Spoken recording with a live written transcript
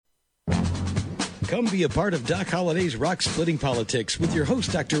Come be a part of Doc Holliday's Rock Splitting Politics with your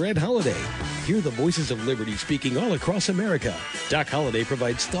host, Dr. Ed Holliday. Hear the voices of liberty speaking all across America. Doc Holliday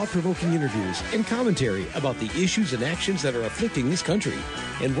provides thought-provoking interviews and commentary about the issues and actions that are afflicting this country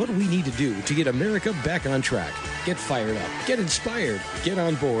and what we need to do to get America back on track. Get fired up, get inspired, get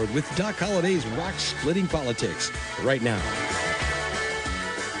on board with Doc Holliday's Rock Splitting Politics right now.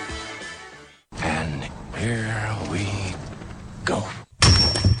 And here we go.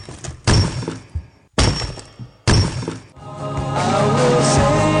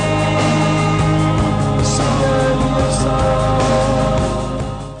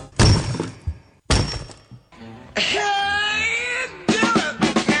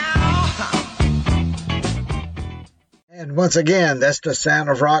 And once again, that's the sound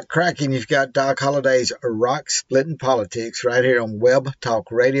of rock cracking. You've got Doc Holliday's Rock Splitting Politics right here on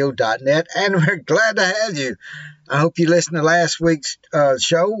webtalkradio.net, and we're glad to have you. I hope you listened to last week's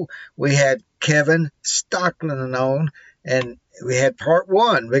show. We had Kevin Stocklin on, and we had part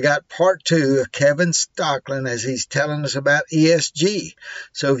one. We got part two of Kevin Stocklin as he's telling us about ESG.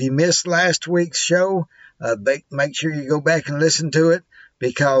 So if you missed last week's show, make sure you go back and listen to it,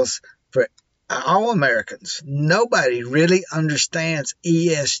 because for all Americans, nobody really understands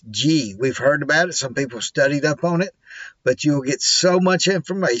ESG. We've heard about it. Some people studied up on it, but you'll get so much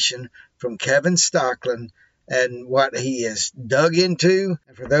information from Kevin Stocklin and what he has dug into.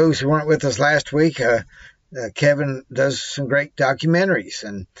 And for those who weren't with us last week, Kevin does some great documentaries,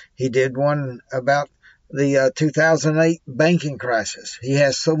 and he did one about the 2008 banking crisis. He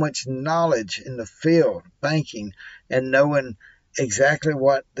has so much knowledge in the field, banking, and knowing exactly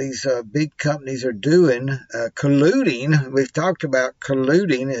what these big companies are doing, colluding. We've talked about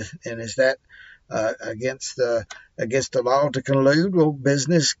colluding, and is that against the law to collude? Well,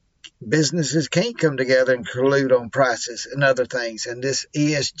 businesses can't come together and collude on prices and other things. And this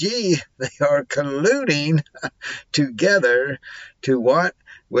ESG, they are colluding together to what?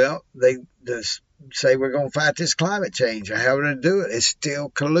 Well, they just say we're going to fight this climate change. How would they do it? It's still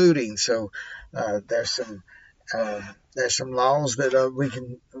colluding. So there's some laws that we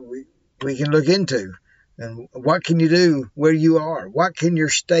can look into. And what can you do where you are? What can your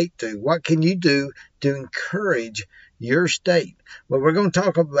state do? What can you do to encourage your state? Well, we're going to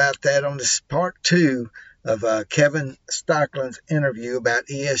talk about that on this part two of Kevin Stocklin's interview about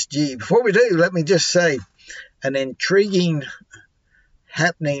ESG. Before we do, let me just say an intriguing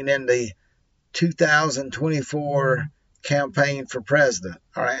happening in the 2024 campaign for president.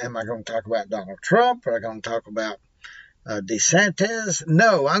 All right, am I going to talk about Donald Trump? Or am I going to talk about DeSantis?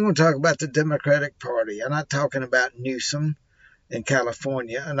 No, I'm going to talk about the Democratic Party. I'm not talking about Newsom in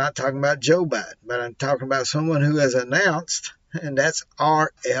California. I'm not talking about Joe Biden, but I'm talking about someone who has announced, and that's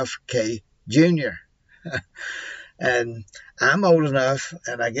RFK Jr. And I'm old enough,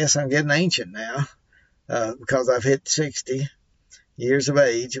 and I guess I'm getting ancient now because I've hit 60 years of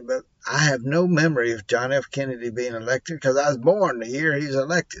age, but I have no memory of John F. Kennedy being elected because I was born the year he was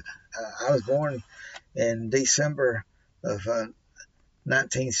elected. I was born in December of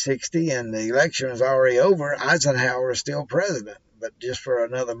 1960, and the election was already over. Eisenhower was still president, but just for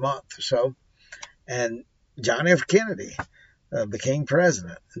another month or so. And John F. Kennedy became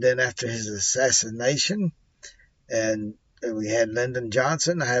president. And then after his assassination, and we had Lyndon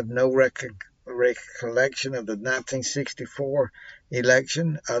Johnson. I have no recollection of the 1964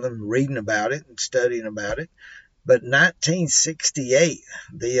 election other than reading about it and studying about it. But 1968,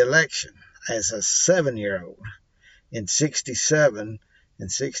 the election, as a 7-year-old, in 67 and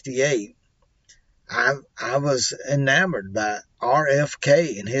 68, I was enamored by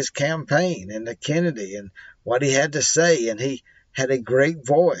RFK and his campaign and the Kennedy and what he had to say. And he had a great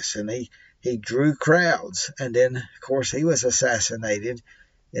voice, and he drew crowds. And then, of course, he was assassinated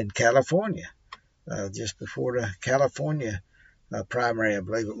in California just before the California primary, I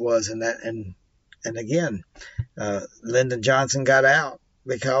believe it was. And again, Lyndon Johnson got out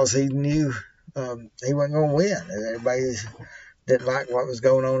because he knew he wasn't going to win. Everybody didn't like what was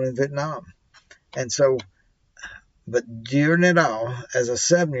going on in Vietnam. And so, but during it all, as a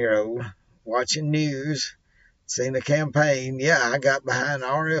 7-year-old, watching news, seeing the campaign, I got behind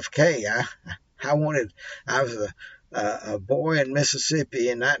RFK. I was a boy in Mississippi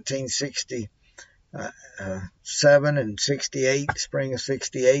in 1967 and 68, spring of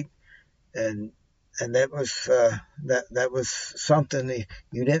 68. And that was that was something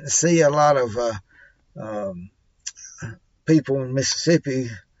you didn't see a lot of people in Mississippi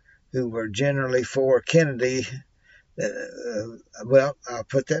who were generally for Kennedy. Well, I'll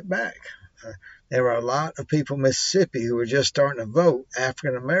put that back. There were a lot of people in Mississippi who were just starting to vote,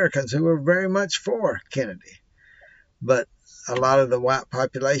 African Americans who were very much for Kennedy. But a lot of the white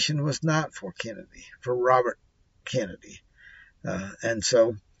population was not for Kennedy, for Robert Kennedy. And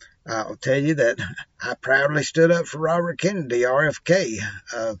so I'll tell you that I proudly stood up for Robert Kennedy, RFK.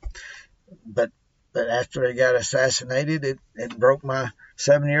 But after he got assassinated, it broke my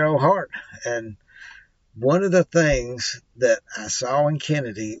 7-year-old heart. And one of the things that I saw in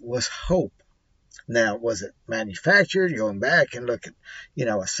Kennedy was hope. Now, was it manufactured? Going back and look at, a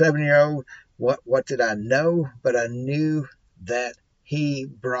 7-year-old, what did I know? But I knew that he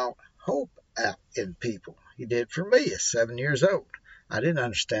brought hope out in people. He did for me at 7 years old. I didn't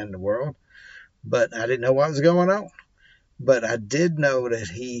understand the world, but I didn't know what was going on. But I did know that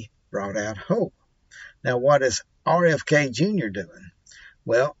he brought out hope. Now, what is RFK Jr. doing?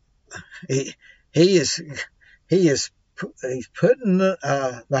 Well, he's putting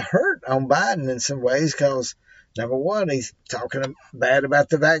the hurt on Biden in some ways because, number one, he's talking bad about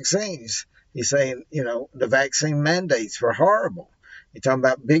the vaccines. He's saying, the vaccine mandates were horrible. He's talking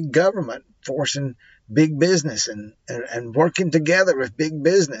about big government forcing big business and working together with big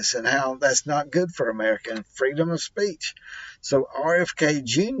business and how that's not good for America and freedom of speech. So RFK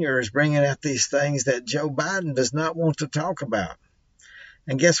Jr. is bringing out these things that Joe Biden does not want to talk about.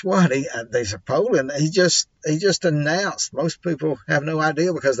 And guess what? There's a polling. He just announced. Most people have no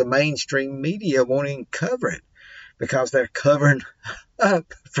idea because the mainstream media won't even cover it because they're covering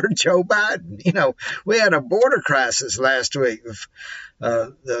up for Joe Biden. We had a border crisis last week with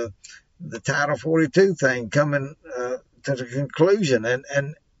the Title 42 thing coming to the conclusion,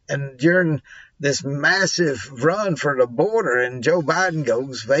 and during this massive run for the border, and Joe Biden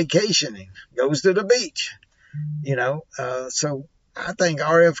goes vacationing, goes to the beach. So I think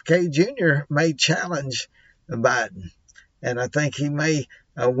RFK Jr. may challenge Biden, and I think he may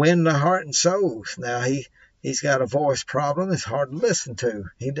win the heart and souls. Now he's got a voice problem; it's hard to listen to.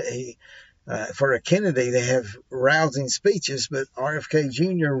 For a Kennedy, they have rousing speeches, but RFK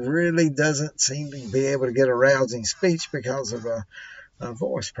Jr. really doesn't seem to be able to get a rousing speech because of a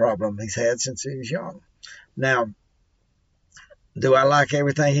voice problem he's had since he was young. Now, do I like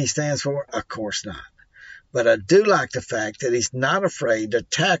everything he stands for? Of course not. But I do like the fact that he's not afraid to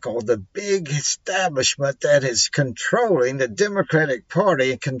tackle the big establishment that is controlling the Democratic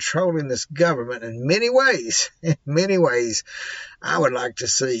Party and controlling this government in many ways. In many ways, I would like to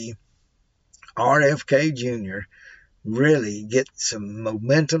see RFK Jr. really get some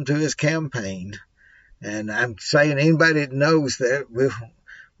momentum to his campaign. And I'm saying anybody that knows that,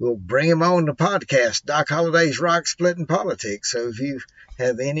 we'll bring him on the podcast, Doc Holliday's Rock Splitting Politics. So if you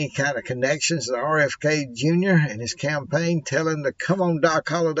have any kind of connections to RFK Jr. and his campaign, tell him to come on Doc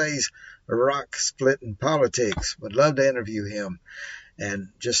Holliday's Rock Splitting Politics. Would love to interview him. And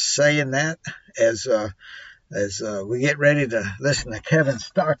just saying that as we get ready to listen to Kevin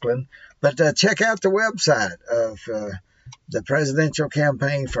Stocklin. But check out the website of the presidential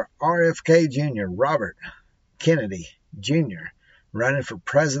campaign for RFK Jr., Robert Kennedy Jr., running for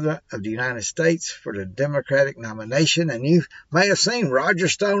president of the United States for the Democratic nomination. And you may have seen Roger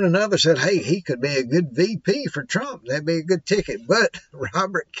Stone and others said, hey, he could be a good VP for Trump. That'd be a good ticket. But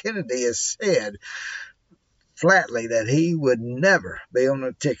Robert Kennedy has said flatly that he would never be on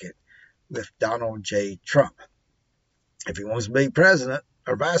a ticket with Donald J. Trump. If he wants to be president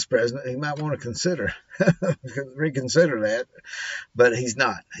or vice president, he might want to reconsider that, but he's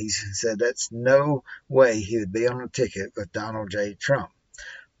not. He said that's no way he would be on a ticket with Donald J. Trump.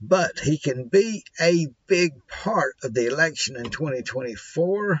 But he can be a big part of the election in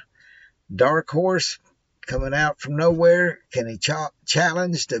 2024. Dark horse coming out from nowhere. Can he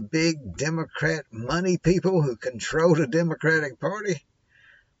challenge the big Democrat money people who control the Democratic Party?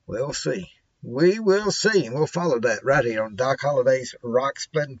 We'll see. We will see, and we'll follow that right here on Doc Holliday's Rock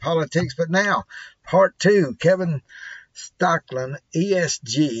Splitting Politics. But now, part 2, Kevin Stocklin,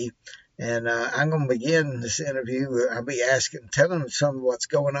 ESG, and I'm going to begin this interview. I'll be telling them some of what's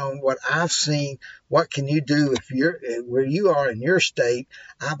going on, what I've seen, what can you do if you're where you are in your state.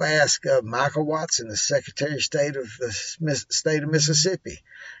 I've asked Michael Watson, the Secretary of State of the state of Mississippi,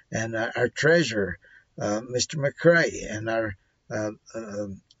 and our treasurer, Mr. McCray, and our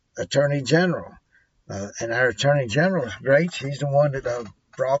Attorney General. And our Attorney General is great. She's the one that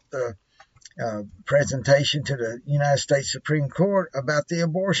brought the presentation to the United States Supreme Court about the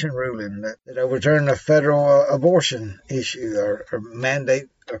abortion ruling that overturned the federal abortion issue or mandate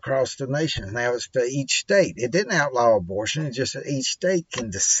across the nation. Now it's to each state. It didn't outlaw abortion. It's just that each state can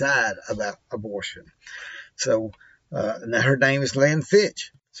decide about abortion. So now her name is Lynn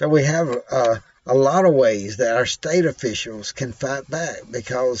Fitch. So we have a lot of ways that our state officials can fight back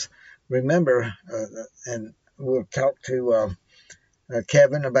because remember, and we'll talk to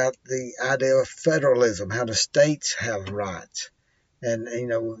Kevin, about the idea of federalism, how the states have rights. And,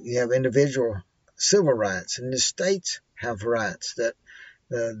 you have individual civil rights, and the states have rights that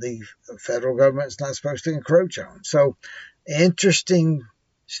the federal government is not supposed to encroach on. So, interesting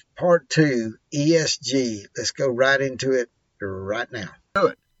part 2, ESG. Let's go right into it right now.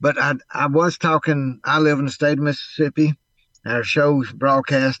 But I was talking, I live in the state of Mississippi. Our show's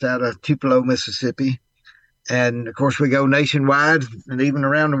broadcast out of Tupelo, Mississippi. And, of course, we go nationwide and even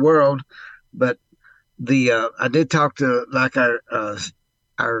around the world. But I did talk to, like,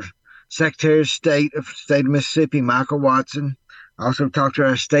 our Secretary of State of the state of Mississippi, Michael Watson. I also talked to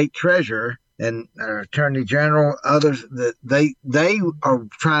our state treasurer and our attorney general, others, that they are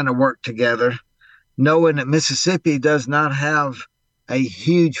trying to work together, knowing that Mississippi does not have a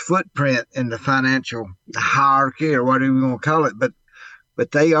huge footprint in the financial hierarchy, or whatever you want to call it,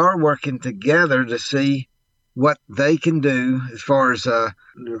 but they are working together to see what they can do as far as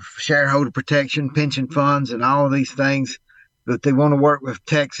shareholder protection, pension funds, and all of these things. But they want to work with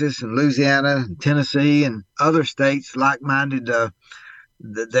Texas and Louisiana and Tennessee and other states like-minded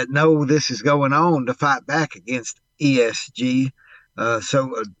that know this is going on to fight back against ESG.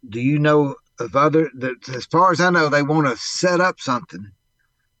 So do you know of as far as I know, they want to set up something,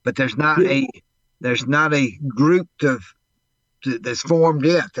 but there's not a group that's formed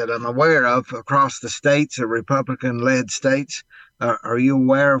yet that I'm aware of across the states or Republican-led states. Are you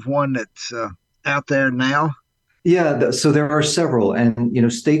aware of one that's out there now? Yeah, so there are several,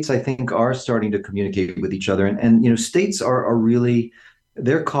 and states I think are starting to communicate with each other, and states are really,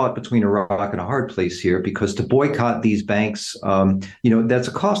 they're caught between a rock and a hard place here, because to boycott these banks, that's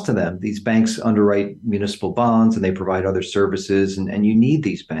a cost to them. These banks underwrite municipal bonds and they provide other services, and you need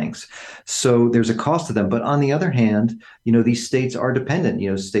these banks. So there's a cost to them. But on the other hand, these states are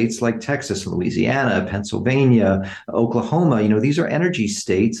dependent. States like Texas, Louisiana, Pennsylvania, Oklahoma, these are energy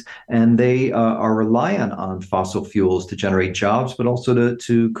states, and they are reliant on fossil fuels to generate jobs, but also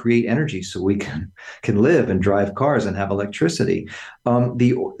to create energy so we can live and drive cars and have electricity.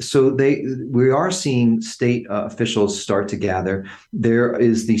 We are seeing state officials start to gather. There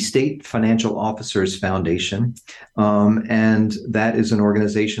is the State Financial Officers Foundation, and that is an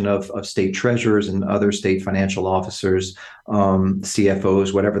organization of state treasurers and other state financial officers,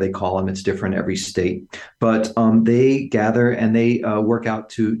 CFOs, whatever they call them. It's different every state, but they gather and they work out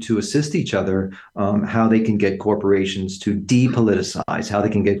to assist each other, how they can get corporations to depoliticize, how they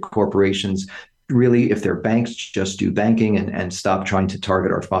can get corporations really, if they're banks, just do banking and stop trying to target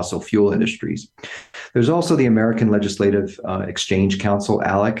our fossil fuel industries. There's also the American Legislative Exchange Council,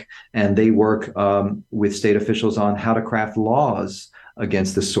 ALEC, and they work with state officials on how to craft laws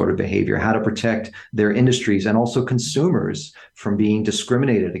against this sort of behavior, how to protect their industries and also consumers from being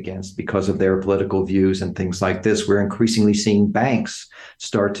discriminated against because of their political views and things like this. We're increasingly seeing banks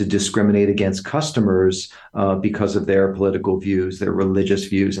start to discriminate against customers because of their political views, their religious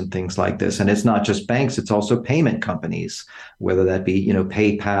views, and things like this. And it's not just banks, it's also payment companies, whether that be,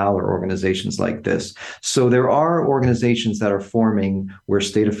 PayPal or organizations like this. So there are organizations that are forming where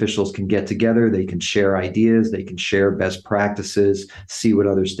state officials can get together, they can share ideas, they can share best practices, see what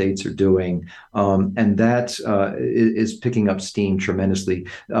other states are doing. And that is picking up steam tremendously.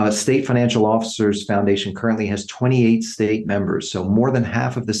 State Financial Officers Foundation currently has 28 state members. So more than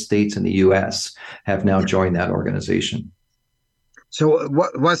half of the states in the U.S. have now joined that organization. So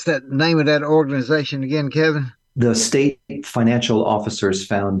what's that name of that organization again, Kevin? The State Financial Officers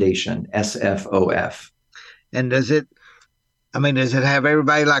Foundation, SFOF. And does it have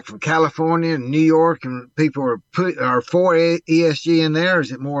everybody like from California and New York, and people are for ESG in there, or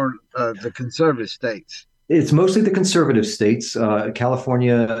is it more the conservative states? It's mostly the conservative states.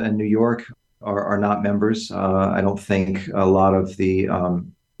 California and New York are not members. I don't think a lot of the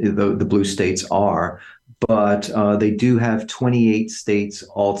blue states are, but they do have 28 states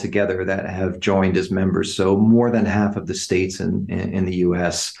altogether that have joined as members. So more than half of the states in the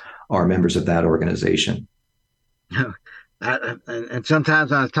U.S. are members of that organization. And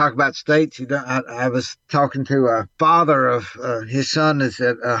sometimes when I talk about states, I was talking to a father of his son that's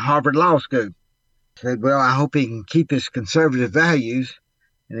at Harvard Law School. I said, well, I hope he can keep his conservative values.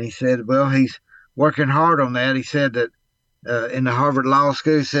 And he said, well, he's working hard on that. He said that in the Harvard Law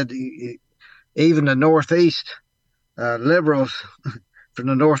School, he said even the Northeast liberals from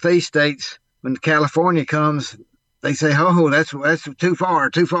the Northeast states, when California comes, they say, oh, that's too far.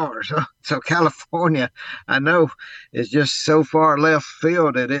 So California, I know, is just so far left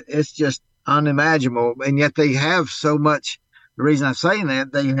field that it's just unimaginable. And yet they have so much. The reason I'm saying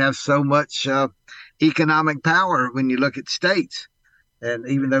that, they have so much economic power when you look at states. And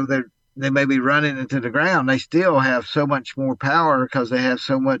even though they're they may be running into the ground, they still have so much more power because they have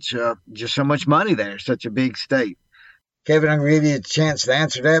so much, just so much money there. Such a big state. Kevin, I'm going to give you a chance to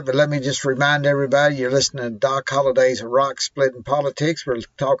answer that, but let me just remind everybody you're listening to Doc Holliday's Rock Splitting Politics. We're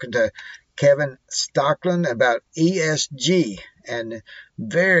talking to Kevin Stocklin about ESG, and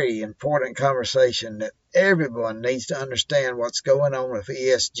very important conversation that everyone needs to understand what's going on with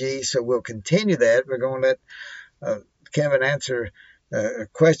ESG. So we'll continue that. We're going to let Kevin answer a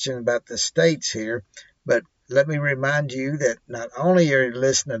question about the states here, but let me remind you that not only are you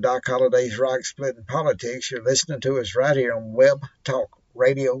listening to Doc Holliday's Rock Splitting Politics, you're listening to us right here on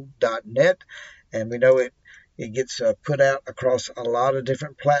webtalkradio.net, and we know it gets put out across a lot of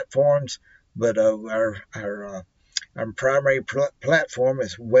different platforms, but our primary platform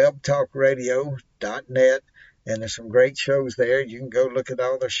is webtalkradio.net, and there's some great shows there. You can go look at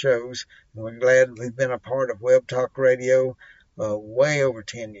all the shows. And we're glad we've been a part of Web Talk Radio way over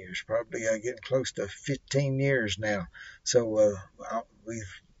 10 years, probably getting close to 15 years now. So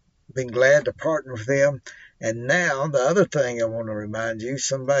we've been glad to partner with them. And now the other thing I want to remind you,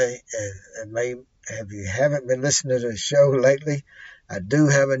 somebody if you haven't been listening to the show lately, I do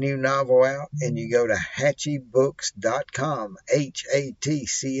have a new novel out, and you go to hatchiebooks.com,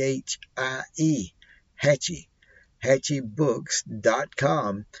 HATCHIE,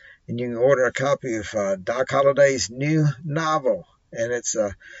 hatchiebooks.com, and you can order a copy of Doc Holliday's new novel, and it's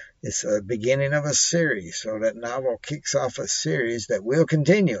a beginning of a series. So that novel kicks off a series that will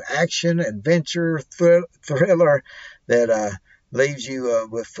continue, action, adventure, thriller that leaves you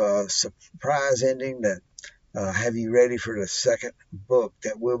with a surprise ending that have you ready for the second book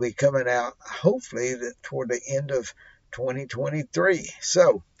that will be coming out hopefully toward the end of 2023.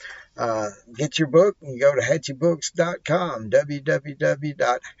 So get your book and you go to hatchiebooks.com,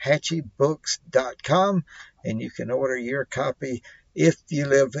 www.hatchiebooks.com, and you can order your copy if you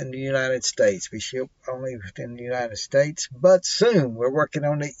live in the United States. We ship only within the United States, but soon we're working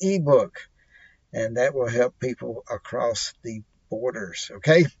on the ebook, and that will help people across the borders.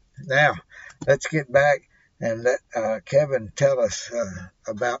 Okay, now let's get back and let Kevin tell us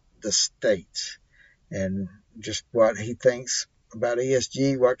about the states and just what he thinks about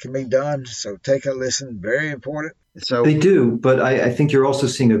ESG, what can be done. So take a listen. Very important. So they do, but I think you're also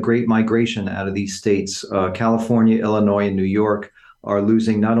seeing a great migration out of these states. California, Illinois, and New York are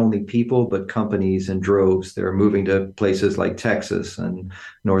losing not only people, but companies in droves. They're moving to places like Texas and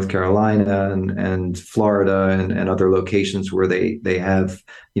North Carolina and Florida and other locations where they have,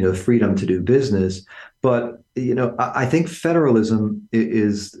 freedom to do business. But, I think federalism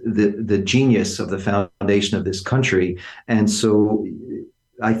is the genius of the foundation of this country. And so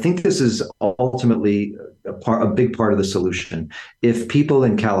I think this is ultimately a big part of the solution. If people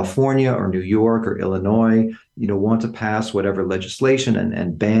in California or New York or Illinois, want to pass whatever legislation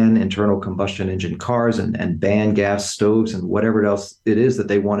and ban internal combustion engine cars and ban gas stoves and whatever else it is that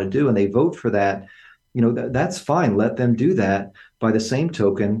they want to do, and they vote for that, that's fine. Let them do that. By the same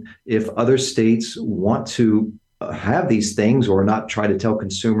token, if other states want to have these things or not try to tell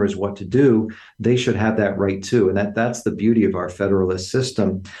consumers what to do, they should have that right too. And that's the beauty of our federalist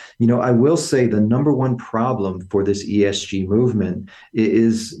system. I will say the number one problem for this ESG movement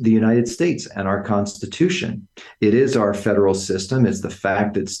is the United States and our Constitution. It is our federal system. It's the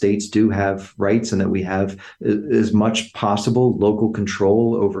fact that states do have rights and that we have as much possible local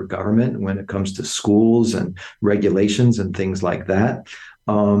control over government when it comes to schools and regulations and things like that.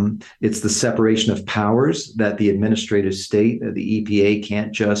 It's the separation of powers that the administrative state, the EPA,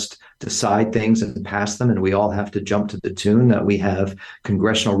 can't just decide things and pass them, and we all have to jump to the tune. That we have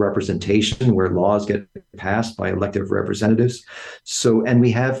congressional representation where laws get passed by elected representatives. So, and we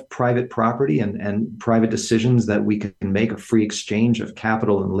have private property and private decisions that we can make a free exchange of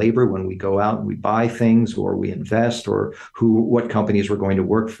capital and labor when we go out and we buy things or we invest or what companies we're going to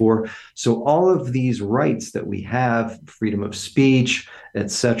work for. So all of these rights that we have, freedom of speech,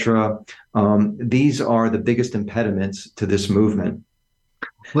 etc., these are the biggest impediments to this movement.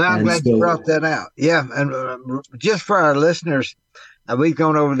 Well, I'm glad you brought that out. Yeah, and just for our listeners, we've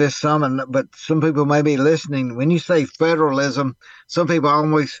gone over this some, but some people may be listening. When you say federalism, some people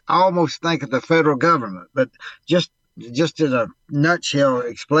almost think of the federal government. But just in a nutshell,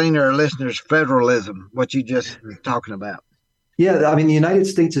 explain to our listeners federalism, what you just were talking about. Yeah, I mean, the United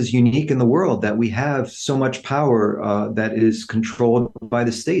States is unique in the world that we have so much power that is controlled by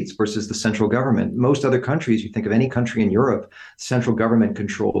the states versus the central government. Most other countries, you think of any country in Europe, central government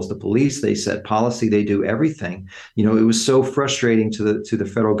controls the police, they set policy, they do everything. It was so frustrating to the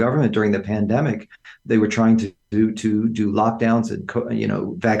federal government during the pandemic. They were trying to to do lockdowns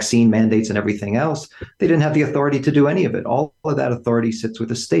and vaccine mandates and everything else. They didn't have the authority to do any of it. All of that authority sits with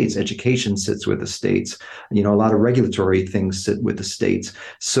the states. Education sits with the states. A lot of regulatory things sit with the states.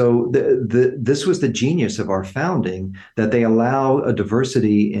 So this was the genius of our founding, that they allow a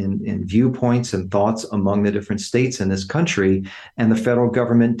diversity in viewpoints and thoughts among the different states in this country, and the federal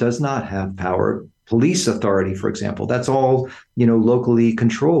government does not have power. Police authority, for example, that's all locally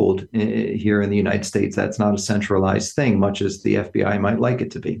controlled here in the United States. That's not a centralized thing, much as the FBI might like it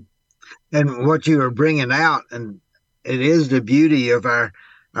to be. And what you are bringing out, and it is the beauty of our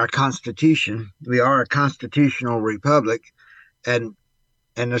Constitution. We are a constitutional republic, and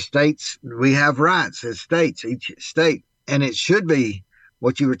the states, we have rights as states, each state, and it should be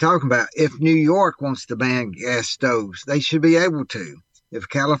what you were talking about. If New York wants to ban gas stoves, they should be able to. If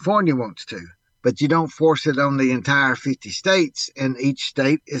California wants to. But you don't force it on the entire 50 states, and each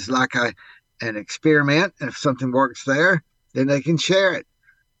state is like an experiment. And if something works there, then they can share it.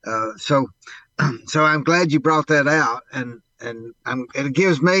 So I'm glad you brought that out, and it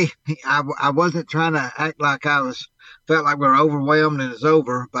gives me. I wasn't trying to act like felt like we're overwhelmed and it's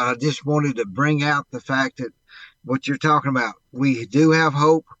over, but I just wanted to bring out the fact that what you're talking about. We do have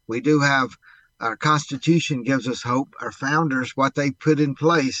hope. We do have our Constitution gives us hope. Our founders, what they put in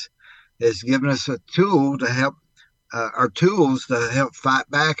place, has given us a tool to help tools to help fight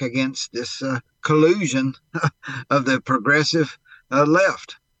back against this collusion of the progressive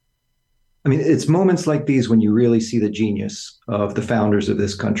left. I mean, it's moments like these when you really see the genius of the founders of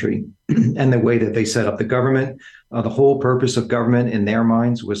this country and the way that they set up the government. The whole purpose of government in their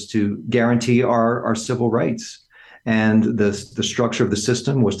minds was to guarantee our civil rights. And the structure of the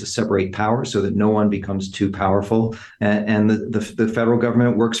system was to separate power so that no one becomes too powerful. And the federal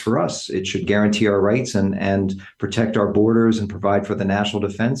government works for us. It should guarantee our rights and protect our borders and provide for the national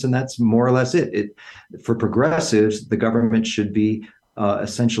defense. And that's more or less it. For progressives, the government should be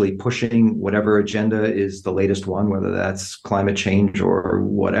essentially pushing whatever agenda is the latest one, whether that's climate change or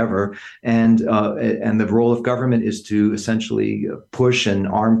whatever. And the role of government is to essentially push and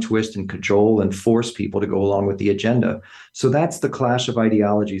arm twist and cajole and force people to go along with the agenda. So that's the clash of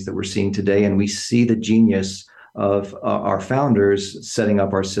ideologies that we're seeing today. And we see the genius of our founders setting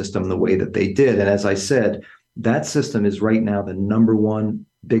up our system the way that they did. And as I said, that system is right now the number one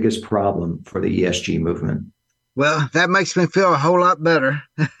biggest problem for the ESG movement. Well, that makes me feel a whole lot better.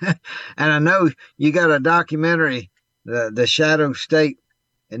 And I know you got a documentary, the Shadow State,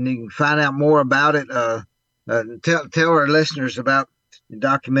 and you can find out more about it. Tell our listeners about the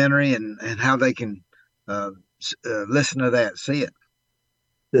documentary and how they can listen to that, see it.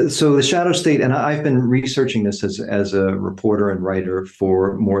 So the Shadow State, and I've been researching this as a reporter and writer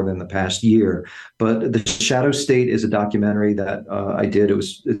for more than the past year, but the Shadow State is a documentary that I did.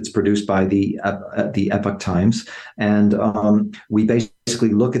 It's produced by the Epoch Times, and we basically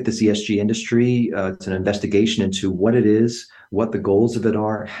look at this ESG industry. It's an investigation into what it is, what the goals of it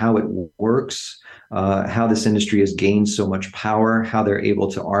are, how it works, how this industry has gained so much power, how they're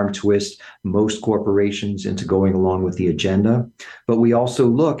able to arm twist most corporations into going along with the agenda. But we also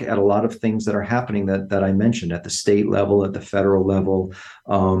look at a lot of things that are happening that I mentioned at the state level, at the federal level,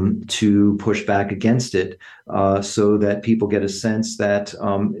 to push back against it, so that people get a sense that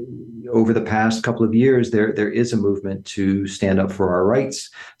over the past couple of years, there is a movement to stand up for our rights,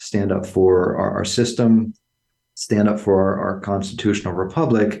 stand up for our system, stand up for our constitutional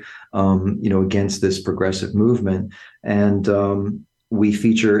republic, against this progressive movement. And we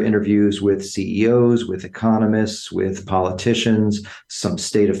feature interviews with CEOs, with economists, with politicians, some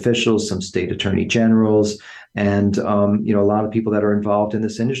state officials, some state attorney generals, and a lot of people that are involved in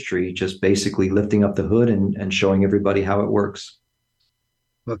this industry, just basically lifting up the hood and showing everybody how it works.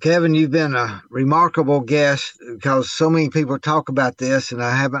 Well, Kevin, you've been a remarkable guest because so many people talk about this, and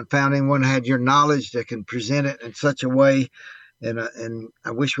I haven't found anyone who had your knowledge that can present it in such a way. And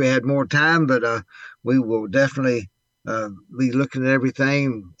I wish we had more time, but we will definitely be looking at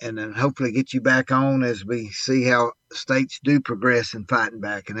everything and then hopefully get you back on as we see how states do progress in fighting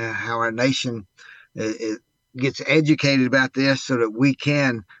back and how our nation gets educated about this so that we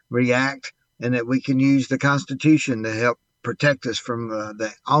can react and that we can use the Constitution to help protect us from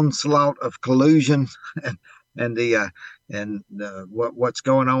the onslaught of collusion and what's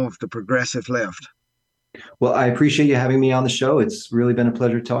going on with the progressive left. Well, I appreciate you having me on the show. It's really been a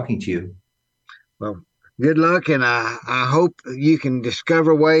pleasure talking to you. Well, good luck, and I hope you can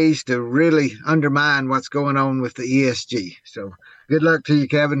discover ways to really undermine what's going on with the ESG. So good luck to you,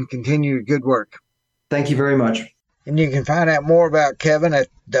 Kevin. Continue your good work. Thank you very much. And you can find out more about Kevin at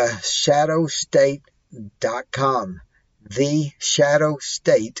theshadowstate.com.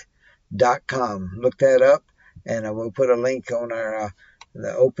 theshadowstate.com. Look that up and we'll put a link on our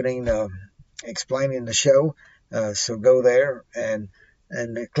the opening explaining the show. So go there and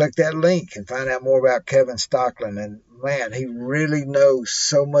click that link and find out more about Kevin Stocklin. And man, he really knows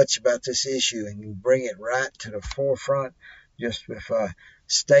so much about this issue and can bring it right to the forefront just with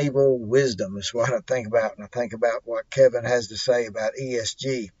stable wisdom is what I think about. And I think about what Kevin has to say about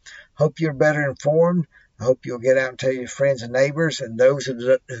ESG. Hope you're better informed. I hope you'll get out and tell your friends and neighbors, and those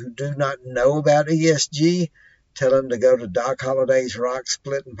who do not know about ESG, tell them to go to Doc Holliday's Rock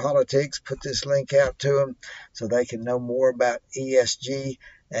Splitting Politics. Put this link out to them so they can know more about ESG.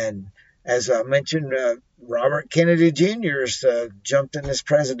 And as I mentioned, Robert Kennedy Jr. has jumped in this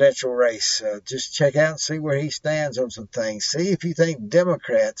presidential race. Just check out and see where he stands on some things. See if you think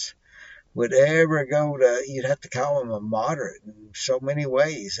Democrats would ever go to, you'd have to call him a moderate in so many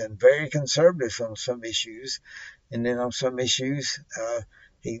ways, and very conservative on some issues. And then on some issues,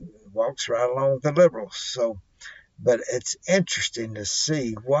 he walks right along with the liberals. So, but it's interesting to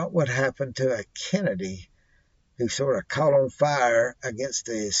see what would happen to a Kennedy who sort of caught on fire against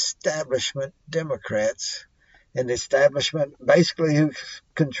the establishment Democrats, and the establishment basically who's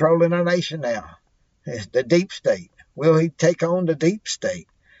controlling our nation now, the deep state. Will he take on the deep state?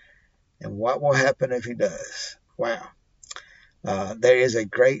 And what will happen if he does? Wow. There is a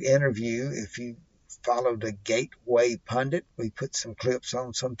great interview. If you follow the Gateway Pundit, we put some clips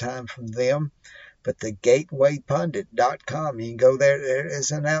on sometime from them. But the gatewaypundit.com, you can go there. There is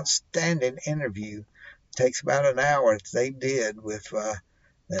an outstanding interview. It takes about an hour they did with that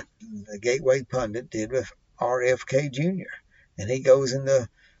the Gateway Pundit did with RFK Jr. And he goes into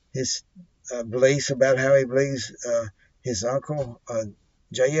his beliefs about how he believes his uncle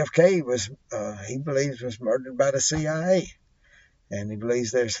JFK he believes was murdered by the CIA. And he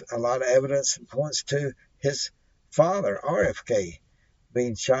believes there's a lot of evidence that points to his father, RFK,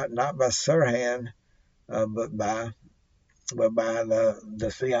 being shot not by Sirhan, but by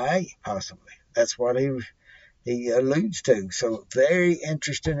the CIA, possibly. That's what he alludes to. So very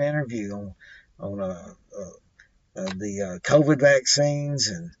interesting interview on the COVID vaccines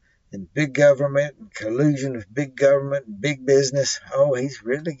and big government and collusion of big government and big business. Oh, he's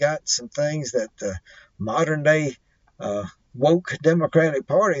really got some things that the modern day woke Democratic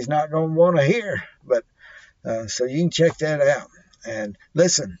Party is not going to want to hear. But so you can check that out. And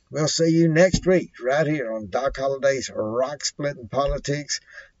listen, we'll see you next week right here on Doc Holliday's Rock Splitting Politics.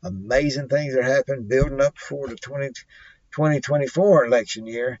 Amazing things are happening, building up for the 2024 election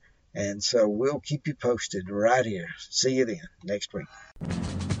year. And so we'll keep you posted right here. See you then next week.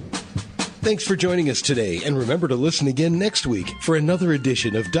 Thanks for joining us today, and remember to listen again next week for another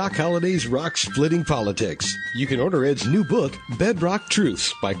edition of Doc Holliday's Rock Splitting Politics. You can order Ed's new book, Bedrock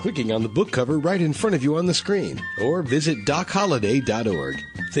Truths, by clicking on the book cover right in front of you on the screen, or visit DocHolliday.org.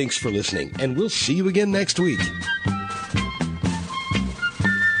 Thanks for listening, and we'll see you again next week.